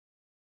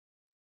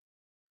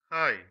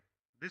Hi,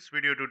 this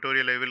video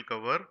tutorial I will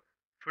cover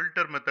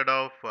filter method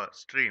of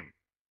stream.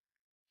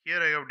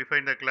 Here I have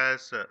defined the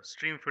class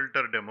stream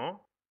filter demo.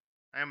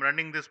 I am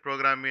running this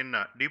program in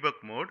debug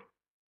mode.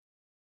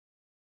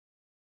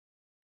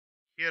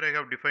 Here I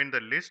have defined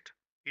the list.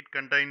 It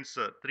contains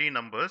three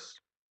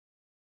numbers.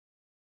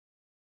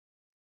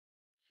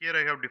 Here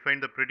I have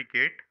defined the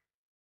predicate.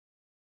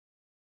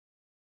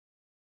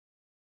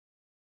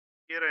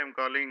 Here I am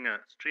calling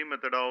stream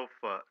method of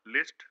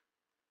list.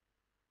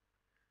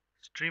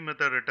 Stream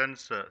method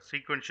returns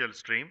sequential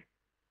stream.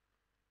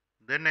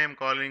 Then I am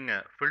calling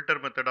filter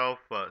method of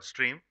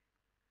stream.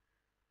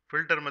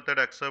 Filter method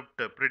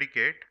accept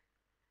predicate.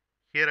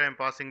 Here I am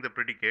passing the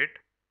predicate.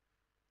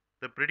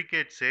 The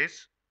predicate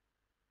says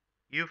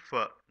if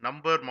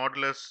number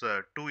modulus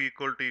 2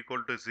 equal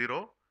to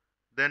 0,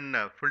 then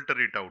filter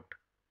it out.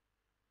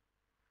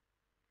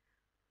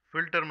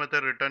 Filter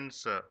method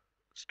returns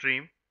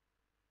stream.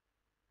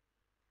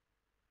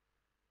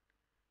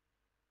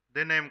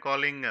 Then I am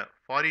calling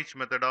for each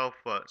method of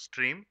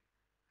stream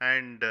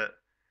and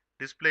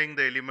displaying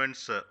the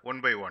elements one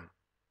by one.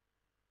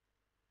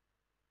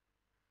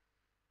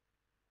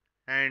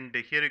 And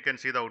here you can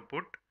see the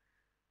output.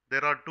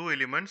 There are two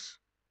elements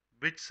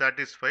which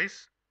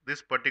satisfies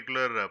this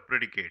particular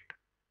predicate.